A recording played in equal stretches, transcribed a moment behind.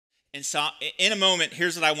And so in a moment,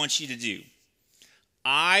 here's what I want you to do.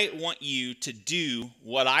 I want you to do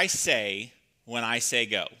what I say when I say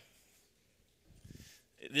go.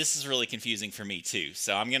 This is really confusing for me too,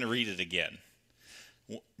 so I'm going to read it again.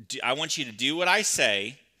 I want you to do what I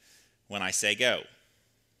say when I say go.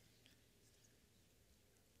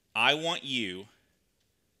 I want you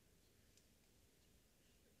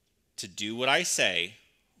to do what I say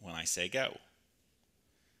when I say go.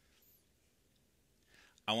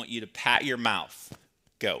 I want you to pat your mouth.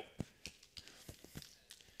 Go.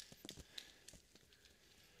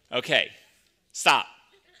 Okay, stop.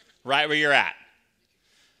 Right where you're at.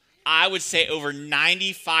 I would say over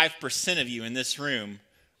 95% of you in this room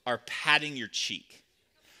are patting your cheek.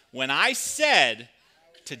 When I said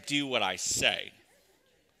to do what I say.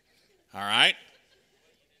 All right?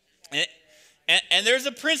 And there's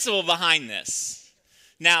a principle behind this.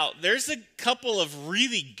 Now, there's a couple of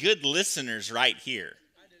really good listeners right here.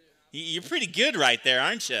 You're pretty good right there,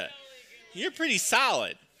 aren't you? You're pretty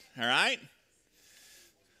solid, all right?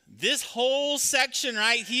 This whole section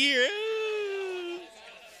right here,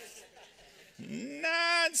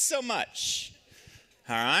 not so much,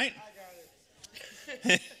 all right?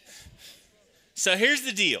 So here's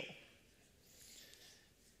the deal.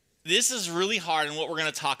 This is really hard in what we're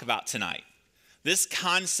going to talk about tonight. This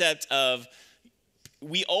concept of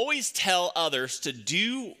we always tell others to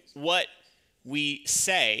do what we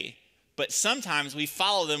say, but sometimes we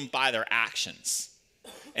follow them by their actions.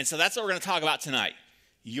 And so that's what we're going to talk about tonight.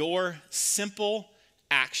 Your simple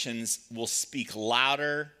actions will speak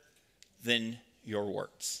louder than your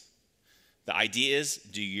words. The idea is,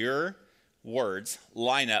 do your words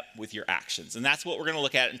line up with your actions? And that's what we're going to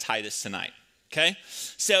look at in Titus tonight. Okay?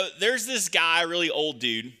 So there's this guy, really old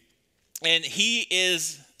dude, and he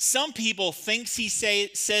is, some people thinks he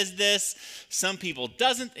says this, some people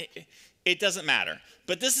doesn't. It doesn't matter.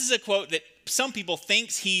 But this is a quote that some people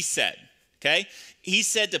thinks he said, okay? He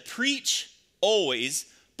said to preach always,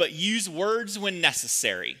 but use words when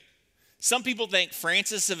necessary. Some people think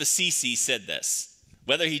Francis of Assisi said this.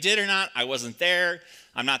 Whether he did or not, I wasn't there.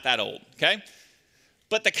 I'm not that old, okay?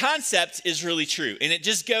 But the concept is really true, and it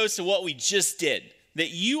just goes to what we just did, that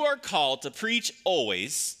you are called to preach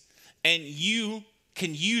always, and you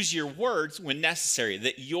can use your words when necessary,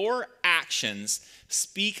 that your actions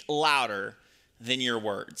speak louder than your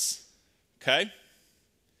words, okay?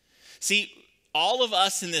 See, all of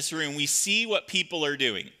us in this room, we see what people are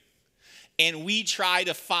doing, and we try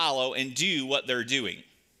to follow and do what they're doing.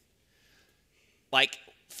 Like,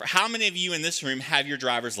 for how many of you in this room have your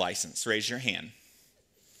driver's license? Raise your hand.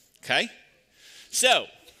 Okay? So,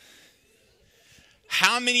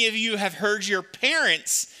 how many of you have heard your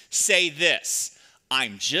parents say this?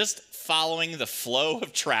 I'm just following the flow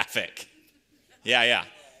of traffic. Yeah.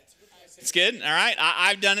 It's good, all right?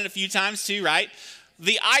 I've done it a few times too, right?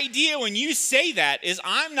 The idea when you say that is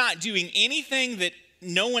I'm not doing anything that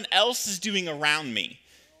no one else is doing around me,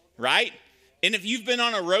 right? And if you've been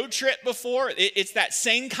on a road trip before, it's that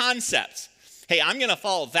same concept. Hey, I'm going to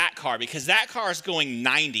follow that car because that car is going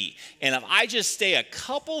 90. And if I just stay a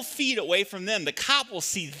couple feet away from them, the cop will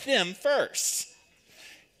see them first.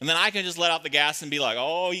 And then I can just let out the gas and be like,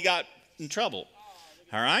 oh, you got in trouble.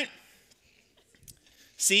 All right?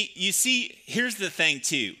 See, here's the thing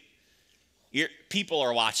too. People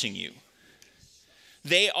are watching you.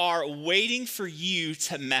 They are waiting for you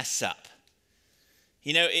to mess up.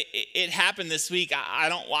 You know, it happened this week. I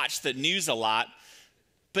don't watch the news a lot,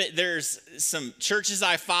 but there's some churches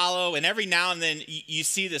I follow, and every now and then you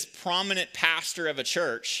see this prominent pastor of a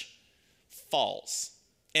church falls.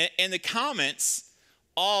 And the comments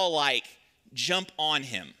all like jump on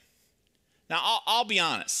him. Now, I'll be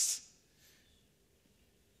honest.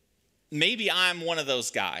 Maybe I'm one of those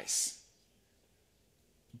guys.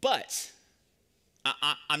 But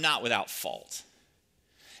I'm not without fault.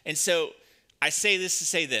 And so I say this to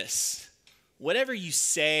say this. Whatever you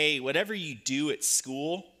say, whatever you do at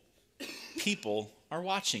school, people are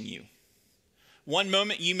watching you. One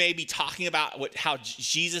moment you may be talking about how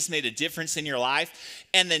Jesus made a difference in your life,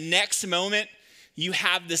 and the next moment you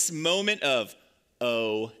have this moment of,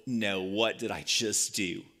 oh no, what did I just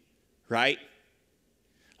do? Right?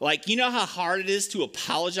 Like, you know how hard it is to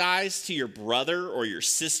apologize to your brother or your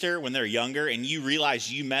sister when they're younger and you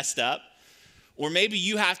realize you messed up? Or maybe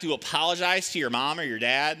you have to apologize to your mom or your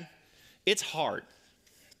dad. It's hard.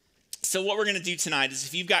 So what we're going to do tonight is,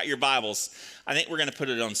 if you've got your Bibles, I think we're going to put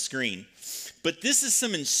it on screen. But this is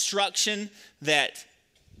some instruction that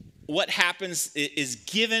what happens is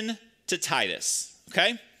given to Titus,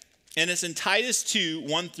 okay? And it's in Titus 2,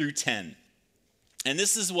 1 through 10. And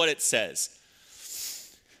this is what it says.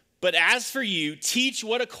 But as for you, teach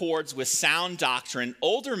what accords with sound doctrine.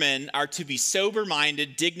 Older men are to be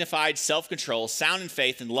sober-minded, dignified, self-control, sound in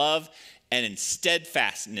faith and love, and in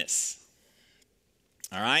steadfastness.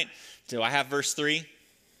 All right? Do I have verse 3?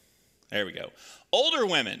 There we go. Older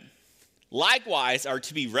women, likewise, are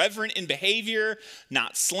to be reverent in behavior,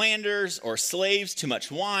 not slanderers or slaves to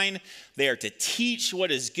much wine. They are to teach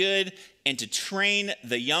what is good and to train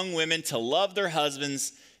the young women to love their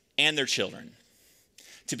husbands and their children,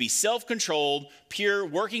 to be self-controlled, pure,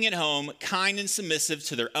 working at home, kind and submissive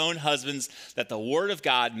to their own husbands, that the word of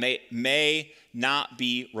God may not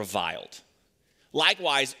be reviled.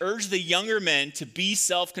 Likewise, urge the younger men to be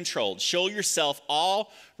self-controlled. Show yourself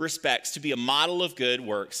all respects to be a model of good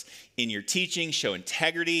works. In your teaching, show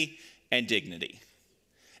integrity and dignity,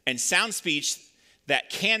 and sound speech that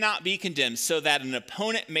cannot be condemned, so that an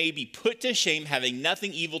opponent may be put to shame, having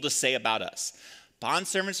nothing evil to say about us.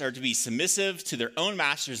 Bondservants are to be submissive to their own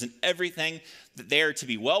masters in everything, that they are to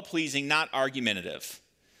be well-pleasing, not argumentative,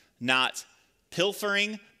 not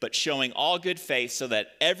pilfering, but showing all good faith, so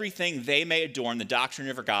that everything they may adorn the doctrine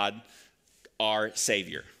of our God, our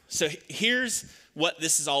Savior. So here's what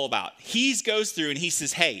this is all about. He goes through and he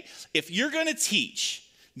says, hey, if you're going to teach,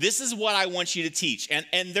 this is what I want you to teach.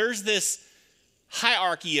 And there's this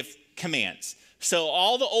hierarchy of commands. So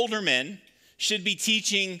all the older men should be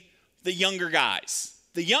teaching the younger guys.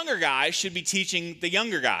 The younger guys should be teaching the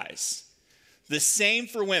younger guys. The same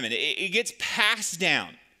for women. It gets passed down.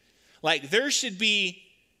 Like there should be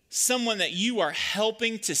someone that you are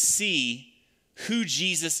helping to see who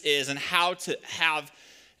Jesus is and how to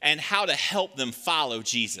help them follow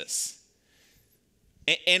Jesus.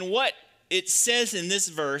 And what it says in this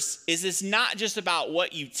verse is it's not just about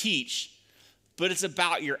what you teach, but it's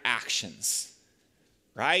about your actions,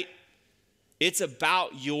 right? It's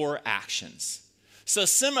about your actions. So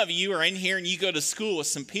some of you are in here and you go to school with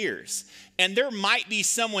some peers, and there might be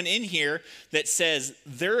someone in here that says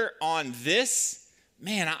they're on this.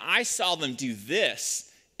 Man, I saw them do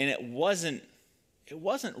this, and it wasn't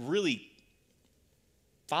really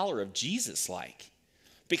follower of Jesus like,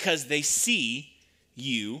 because they see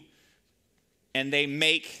you and they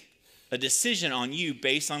make a decision on you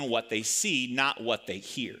based on what they see, not what they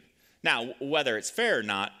hear. Now, whether it's fair or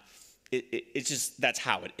not, it's just, that's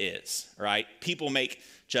how it is, right? People make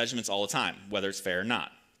judgments all the time, whether it's fair or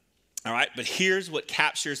not. All right, but here's what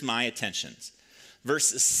captures my attention.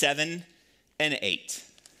 Verses 7 and 8.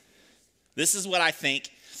 This is what I think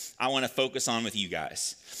I want to focus on with you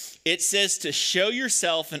guys. It says to show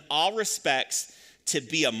yourself in all respects to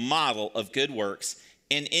be a model of good works,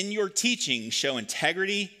 and in your teaching show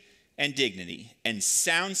integrity and dignity and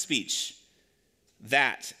sound speech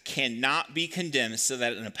that cannot be condemned, so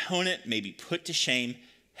that an opponent may be put to shame,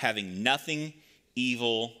 having nothing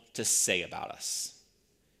evil to say about us.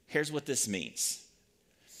 Here's what this means.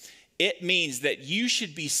 It means that you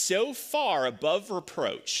should be so far above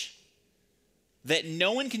reproach that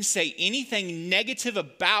no one can say anything negative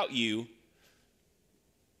about you,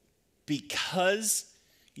 because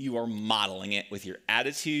you are modeling it with your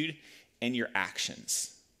attitude and your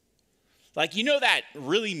actions. Like, you know that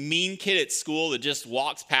really mean kid at school that just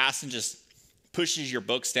walks past and just pushes your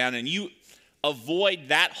books down, and you avoid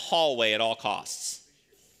that hallway at all costs?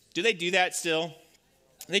 Do they do that still?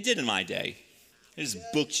 They did in my day. They just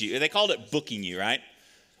booked you. They called it booking you, right?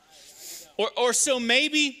 Or so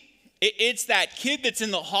maybe it's that kid that's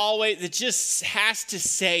in the hallway that just has to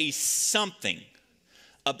say something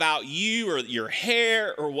about you or your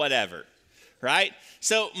hair or whatever, right?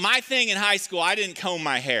 So my thing in high school, I didn't comb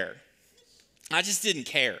my hair. I just didn't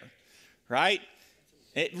care, right?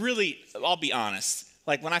 It really, I'll be honest,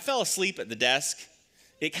 like when I fell asleep at the desk,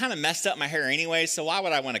 it kind of messed up my hair anyway, so why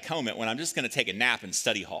would I want to comb it when I'm just going to take a nap in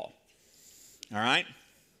study hall? All right?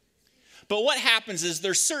 But what happens is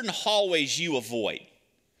there's certain hallways you avoid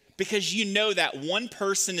because you know that one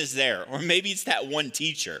person is there, or maybe it's that one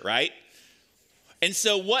teacher, right? And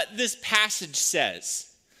so what this passage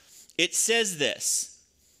says, it says this,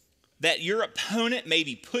 that your opponent may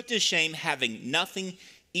be put to shame, having nothing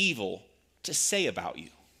evil to say about you.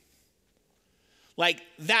 Like,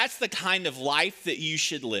 that's the kind of life that you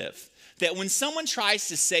should live. That when someone tries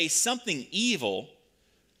to say something evil,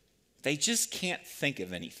 they just can't think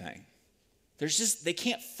of anything. They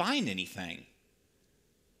can't find anything.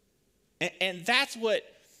 And that's what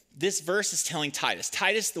this verse is telling Titus.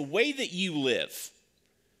 Titus, the way that you live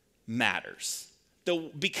matters.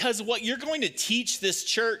 Because what you're going to teach this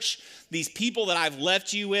church, these people that I've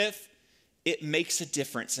left you with, it makes a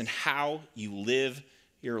difference in how you live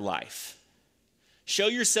your life. Show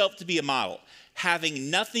yourself to be a model,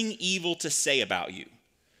 having nothing evil to say about you.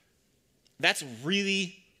 That's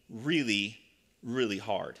really, really, really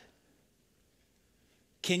hard.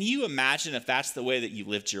 Can you imagine if that's the way that you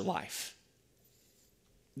lived your life?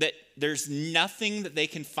 That there's nothing that they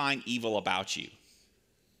can find evil about you.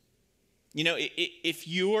 You know, if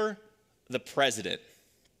you're the president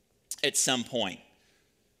at some point,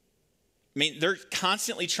 I mean, they're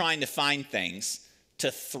constantly trying to find things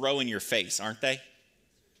to throw in your face, aren't they?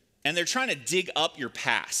 And they're trying to dig up your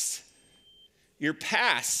past. Your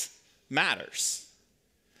past matters.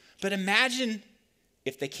 But imagine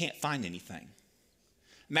if they can't find anything.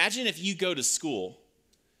 Imagine if you go to school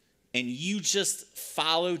and you just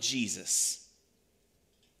follow Jesus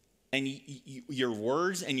and your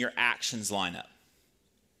words and your actions line up.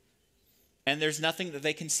 And there's nothing that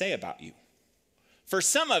they can say about you. For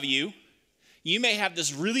some of you, you may have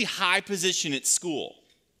this really high position at school,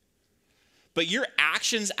 but your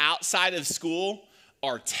actions outside of school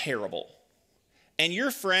are terrible. And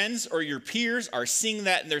your friends or your peers are seeing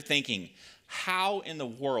that and they're thinking, how in the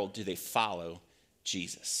world do they follow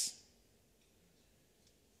Jesus?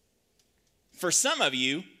 For some of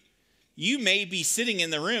you, you may be sitting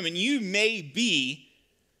in the room and you may be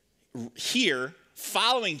here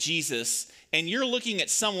following Jesus, and you're looking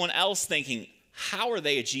at someone else thinking, how are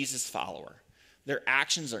they a Jesus follower? Their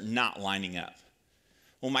actions are not lining up.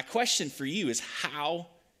 Well, my question for you is, how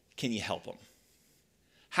can you help them?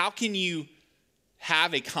 How can you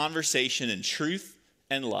have a conversation in truth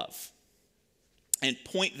and love and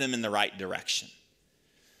point them in the right direction?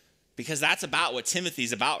 Because that's about what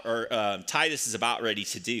Timothy's about, or Titus is about ready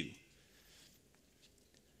to do.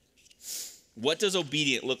 What does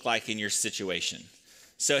obedient look like in your situation?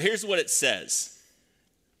 So here's what it says.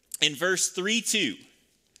 In verse 3:2,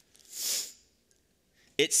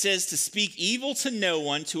 it says to speak evil to no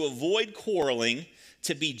one, to avoid quarreling,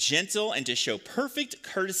 to be gentle, and to show perfect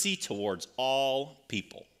courtesy towards all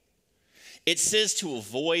people. It says to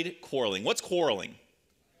avoid quarreling. What's quarreling?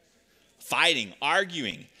 Fighting,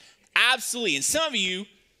 arguing. Absolutely. And some of you,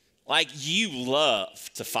 like, you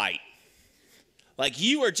love to fight. Like,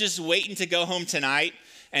 you are just waiting to go home tonight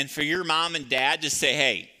and for your mom and dad to say,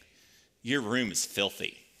 hey, your room is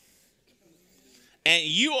filthy. And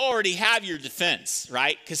you already have your defense,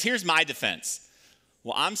 right? Because here's my defense.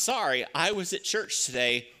 Well, I'm sorry, I was at church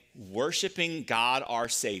today worshiping God our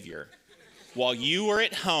Savior while you were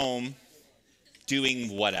at home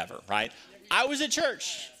doing whatever, right? I was at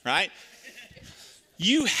church, right?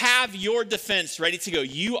 You have your defense ready to go.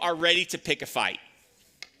 You are ready to pick a fight.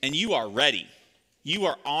 And you are ready. You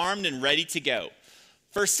are armed and ready to go.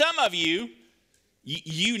 For some of you,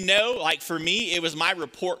 you know, like for me, it was my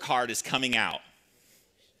report card is coming out.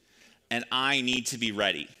 And I need to be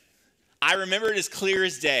ready. I remember it as clear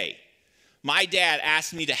as day. My dad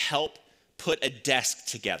asked me to help put a desk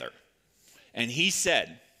together. And he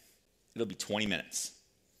said, it'll be 20 minutes.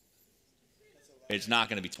 It's not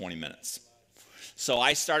going to be 20 minutes. So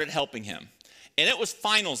I started helping him. And it was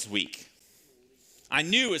finals week. I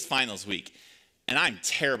knew it was finals week. And I'm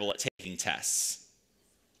terrible at taking tests.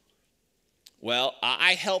 Well,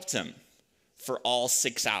 I helped him for all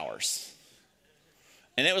 6 hours.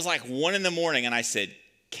 And it was like 1 a.m, and I said,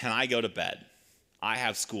 can I go to bed? I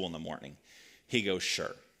have school in the morning. He goes,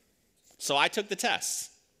 sure. So I took the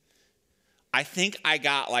test. I think I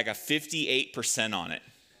got like a 58% on it.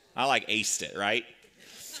 I like aced it, right?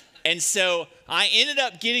 And so I ended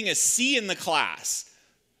up getting a C in the class.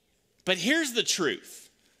 But here's the truth.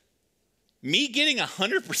 Me getting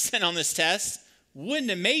 100% on this test wouldn't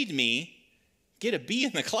have made me get a B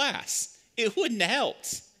in the class. It wouldn't have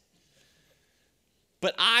helped.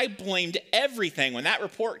 But I blamed everything when that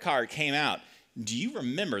report card came out. Do you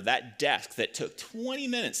remember that desk that took 20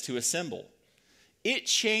 minutes to assemble? It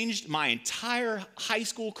changed my entire high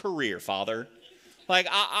school career, Father. Like,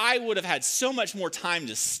 I would have had so much more time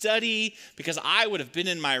to study because I would have been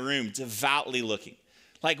in my room devoutly looking.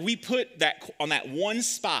 Like, we put that on that one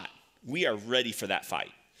spot. We are ready for that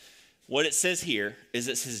fight. What it says here is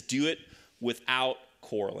it says, do it without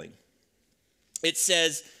quarreling. It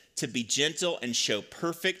says to be gentle and show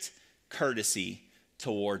perfect courtesy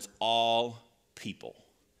towards all people.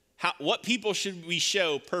 What people should we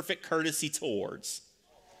show perfect courtesy towards?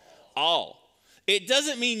 All. It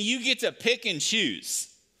doesn't mean you get to pick and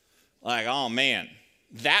choose. Like, oh man,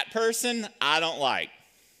 that person I don't like.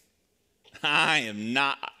 I'm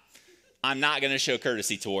not going to show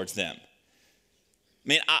courtesy towards them.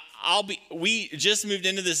 Man, we just moved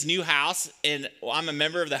into this new house, and I'm a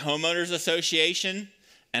member of the homeowners association,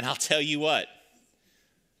 and I'll tell you what,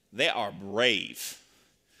 they are brave.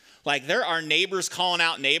 Like there are neighbors calling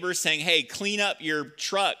out neighbors saying, hey, clean up your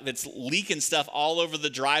truck that's leaking stuff all over the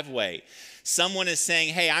driveway. Someone is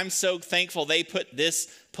saying, hey, I'm so thankful they put this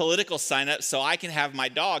political sign up so I can have my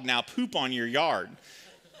dog now poop on your yard.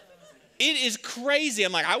 It is crazy.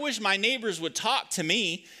 I'm like, I wish my neighbors would talk to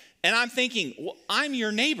me. And I'm thinking, well, I'm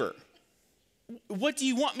your neighbor. What do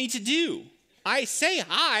you want me to do? I say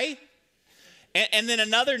hi. And then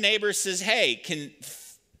another neighbor says, hey,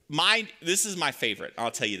 this is my favorite.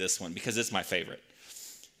 I'll tell you this one because it's my favorite.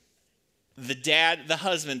 The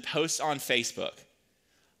husband posts on Facebook,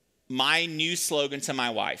 my new slogan to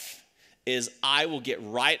my wife is, I will get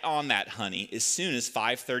right on that, honey, as soon as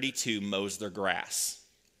 532 mows their grass.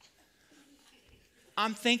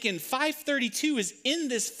 I'm thinking 532 is in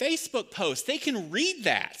this Facebook post. They can read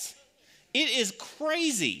that. It is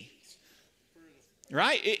crazy.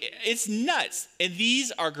 Right? It's nuts. And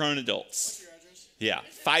these are grown adults. What's your address? Yeah,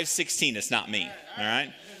 516. It's not me. All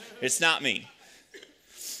right? It's not me.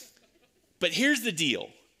 But here's the deal.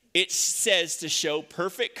 It says to show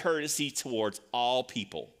perfect courtesy towards all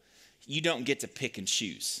people. You don't get to pick and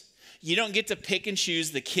choose. You don't get to pick and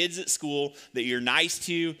choose the kids at school that you're nice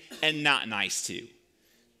to and not nice to.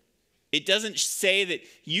 It doesn't say that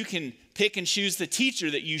you can pick and choose the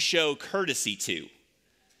teacher that you show courtesy to.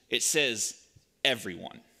 It says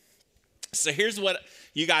everyone. So here's what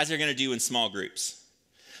you guys are going to do in small groups.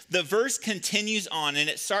 The verse continues on and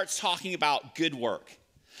it starts talking about good work.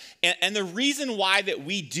 And the reason why that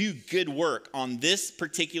we do good work on this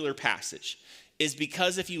particular passage is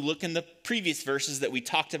because if you look in the previous verses that we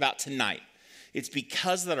talked about tonight, it's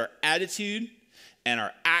because that our attitude and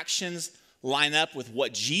our actions line up with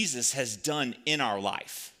what Jesus has done in our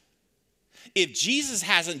life. If Jesus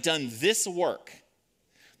hasn't done this work,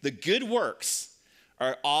 the good works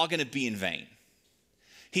are all going to be in vain.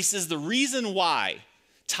 He says the reason why,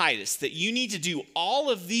 Titus, that you need to do all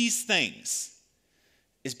of these things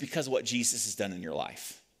is because of what Jesus has done in your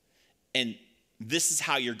life. And this is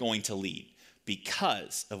how you're going to lead,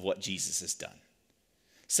 because of what Jesus has done.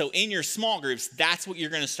 So in your small groups, that's what you're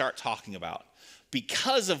going to start talking about.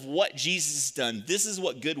 Because of what Jesus has done, this is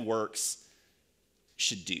what good works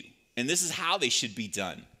should do. And this is how they should be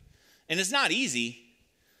done. And it's not easy,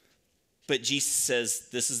 but Jesus says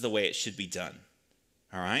this is the way it should be done.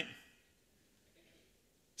 All right?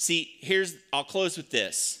 See, I'll close with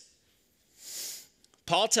this.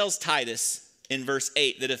 Paul tells Titus in verse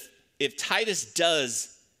 8 that if Titus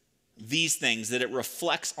does these things, that it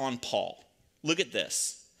reflects on Paul. Look at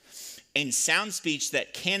this. In sound speech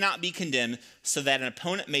that cannot be condemned, so that an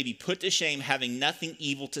opponent may be put to shame, having nothing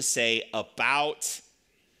evil to say about.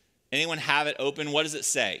 Anyone have it open? What does it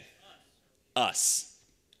say? Us.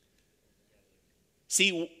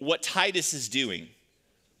 See, what Titus is doing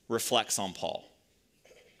reflects on Paul.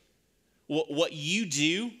 What you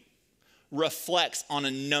do reflects on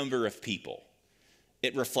a number of people.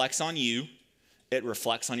 It reflects on you. It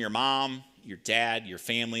reflects on your mom, your dad, your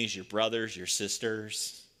families, your brothers, your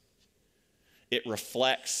sisters. It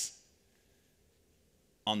reflects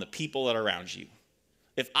on the people that are around you.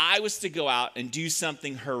 If I was to go out and do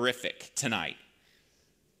something horrific tonight,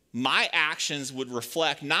 my actions would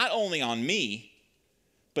reflect not only on me,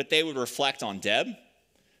 but they would reflect on Deb,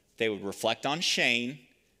 they would reflect on Shane,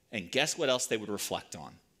 and guess what else they would reflect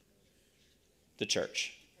on? The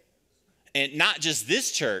church. And not just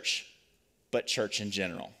this church, but church in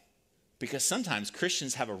general. Because sometimes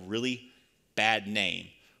Christians have a really bad name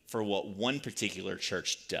for what one particular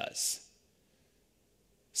church does.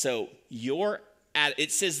 So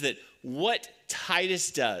it says that what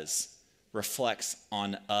Titus does reflects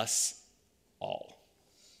on us all.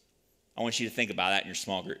 I want you to think about that in your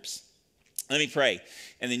small groups. Let me pray.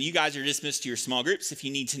 And then you guys are dismissed to your small groups. If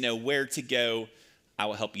you need to know where to go, I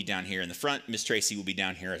will help you down here in the front. Miss Tracy will be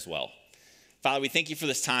down here as well. Father, we thank you for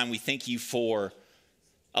this time. We thank you for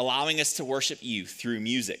allowing us to worship you through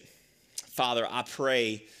music. Father, I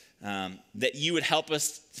pray that you would help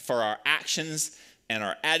us for our actions and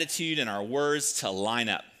our attitude and our words to line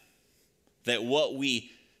up. That what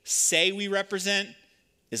we say we represent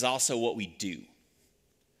is also what we do.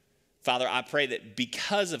 Father, I pray that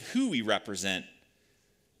because of who we represent,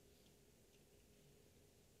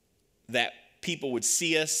 that people would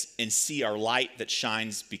see us and see our light that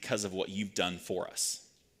shines because of what you've done for us.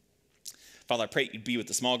 Father, I pray you'd be with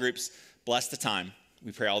the small groups. Bless the time.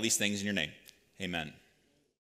 We pray all these things in your name. Amen.